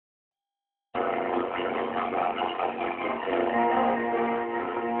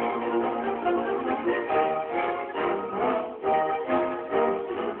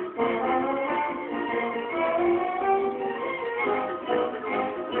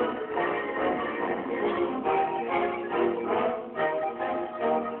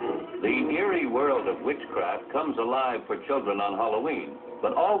Witchcraft comes alive for children on Halloween,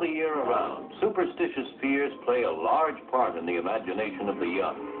 but all the year around, superstitious fears play a large part in the imagination of the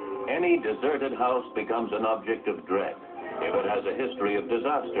young. Any deserted house becomes an object of dread. If it has a history of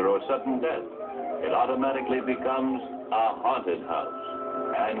disaster or sudden death, it automatically becomes a haunted house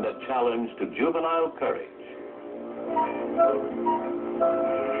and a challenge to juvenile courage.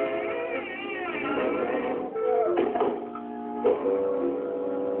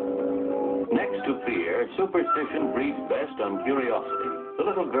 Next to fear, superstition breeds best on curiosity. The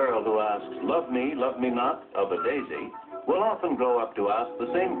little girl who asks, love me not, of a daisy, will often grow up to ask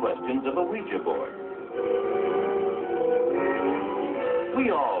the same questions of a Ouija board. We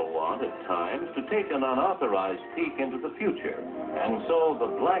all want, at times, to take an unauthorized peek into the future, and so the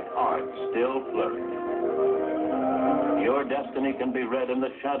black arts still flourish. Your destiny can be read in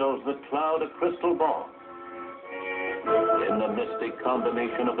the shadows that cloud a crystal ball, in the mystic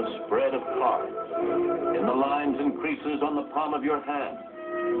combination of a spread of cards, in the lines and creases on the palm of your hand,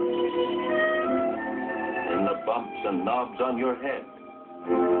 in the bumps and knobs on your head,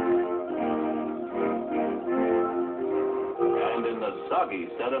 and in the soggy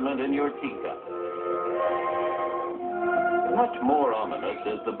sediment in your teacup. Much more ominous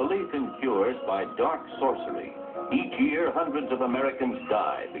is the belief in cures by dark sorcery. Each year, hundreds of Americans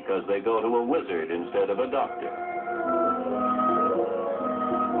die because they go to a wizard instead of a doctor.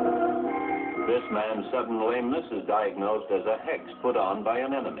 This man's sudden lameness is diagnosed as a hex put on by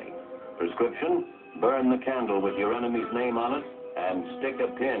an enemy. Prescription: burn the candle with your enemy's name on it and stick a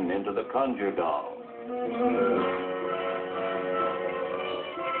pin into the conjure doll.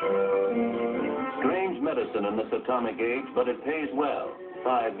 Strange medicine in this atomic age, but it pays well.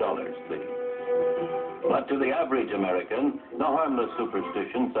 $5, please. But to the average American, the harmless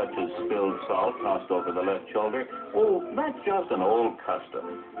superstition such as spilled salt tossed over the left shoulder, oh, that's just an old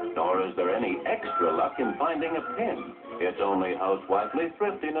custom. Nor is there any extra luck in finding a pin. It's only housewifely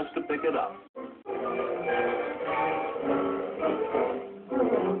thriftiness to pick it up.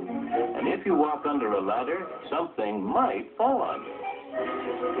 And if you walk under a ladder, something might fall on you.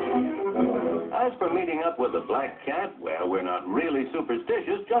 As for meeting up with a black cat, well, we're not really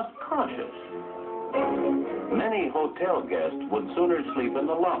superstitious, just cautious. Many hotel guests would sooner sleep in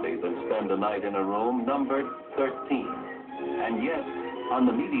the lobby than spend a night in a room numbered 13. And yet, on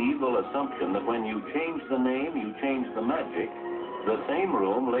the medieval assumption that when you change the name, you change the magic, the same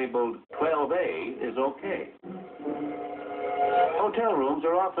room labeled 12A is okay. Hotel rooms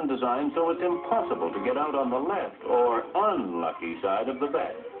are often designed so it's impossible to get out on the left or unlucky side of the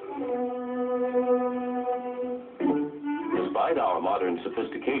bed. Despite our modern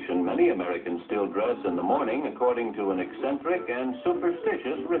sophistication, many Americans still dress in the morning according to an eccentric and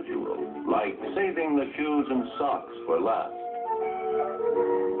superstitious ritual, like saving the shoes and socks for last.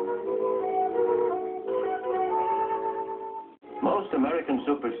 Most American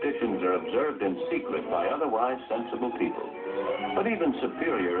superstitions are observed in secret by otherwise sensible people. But even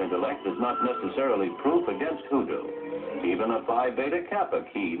superior intellect is not necessarily proof against hoodoo. Even a Phi Beta Kappa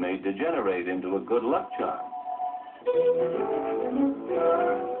key may degenerate into a good luck charm.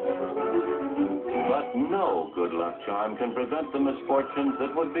 But no good luck charm can prevent the misfortunes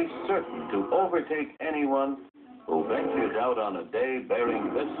that would be certain to overtake anyone who ventures out on a day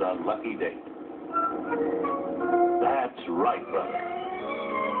bearing this unlucky date. That's right, brother.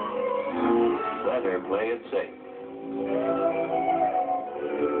 Better play it safe.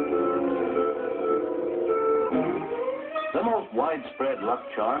 The most widespread luck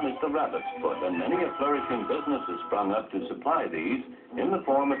charm is the rabbit's foot, and many a flourishing business has sprung up to supply these in the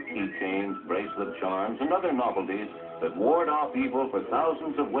form of keychains, bracelet charms, and other novelties that ward off evil for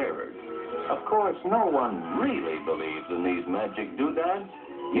thousands of wearers. Of course, no one really believes in these magic doodads,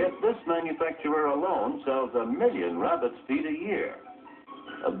 yet this manufacturer alone sells 1 million rabbit's feet a year.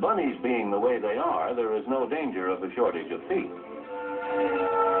 Bunnies being the way they are, there is no danger of a shortage of feet.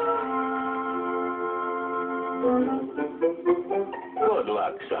 Good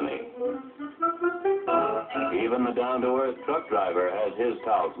luck, Sonny. Even the down-to-earth truck driver has his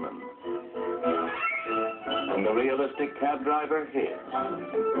talisman. And the realistic cab driver his.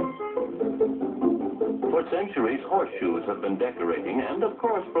 For centuries, horseshoes have been decorating and, of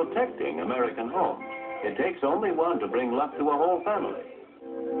course, protecting American homes. It takes only one to bring luck to a whole family.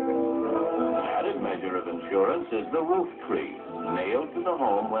 An added measure of insurance is the roof tree, nailed to the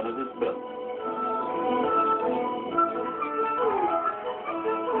home when it is built.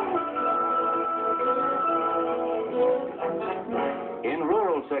 In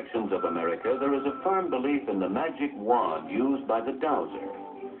rural sections of America, there is a firm belief in the magic wand used by the dowser.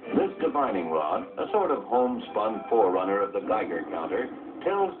 This divining rod, a sort of homespun forerunner of the Geiger counter,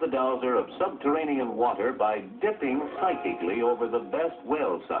 tells the dowser of subterranean water by dipping psychically over the best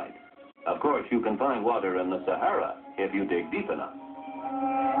well site. Of course, you can find water in the Sahara if you dig deep enough.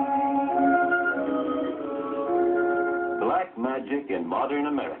 Black magic in modern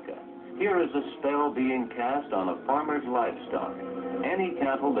America. Here is a spell being cast on a farmer's livestock. Any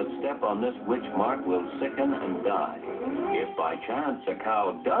cattle that step on this witch mark will sicken and die. If by chance a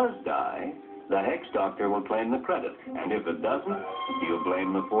cow does die, the hex doctor will claim the credit. And if it doesn't, he'll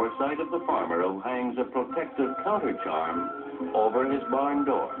blame the foresight of the farmer who hangs a protective counter charm over his barn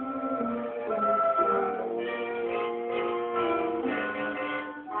door.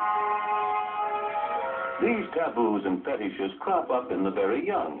 These taboos and fetishes crop up in the very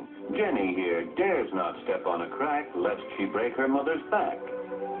young. Jenny here dares not step on a crack lest she break her mother's back.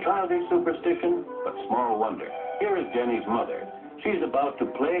 Childish superstition, but small wonder. Here is Jenny's mother. She's about to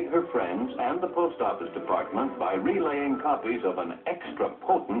plague her friends and the post office department by relaying copies of an extra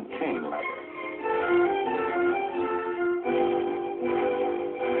potent chain letter.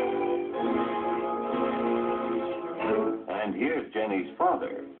 And here's Jenny's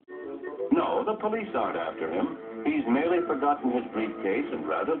father. No, the police aren't after him. He's merely forgotten his briefcase, and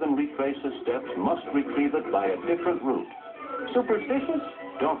rather than retrace his steps, must retrieve it by a different route. Superstitious?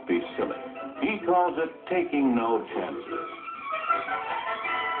 Don't be silly. He calls it taking no chances.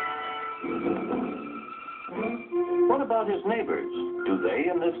 What about his neighbors? Do they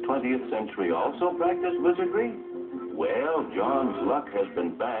in this 20th century also practice wizardry? Well, John's luck has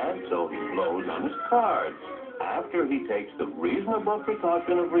been bad, so he blows on his cards after he takes the reasonable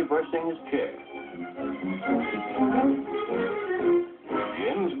precaution of reversing his chair.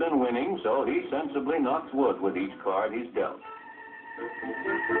 Jim's been winning, so he sensibly knocks wood with each card he's dealt.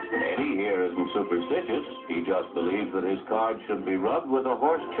 Eddie here isn't superstitious. He just believes that his cards should be rubbed with a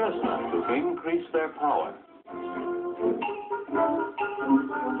horse chestnut to increase their power.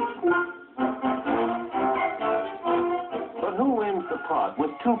 But who wins the pot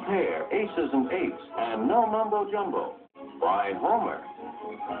with two pair, aces and eights, and no mumbo-jumbo? Why, Homer.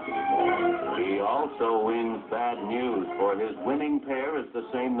 He also wins bad news, for his winning pair is the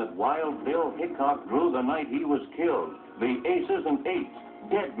same that Wild Bill Hickok drew the night he was killed. The aces and eights,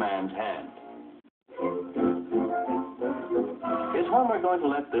 dead man's hand. Is Homer going to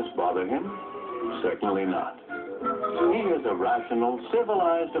let this bother him? Certainly not. He is a rational,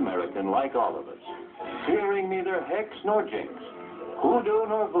 civilized American like all of us, fearing neither hex nor jinx, hoodoo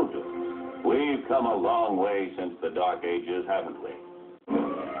nor voodoo. We've come a long way since the Dark Ages, haven't we?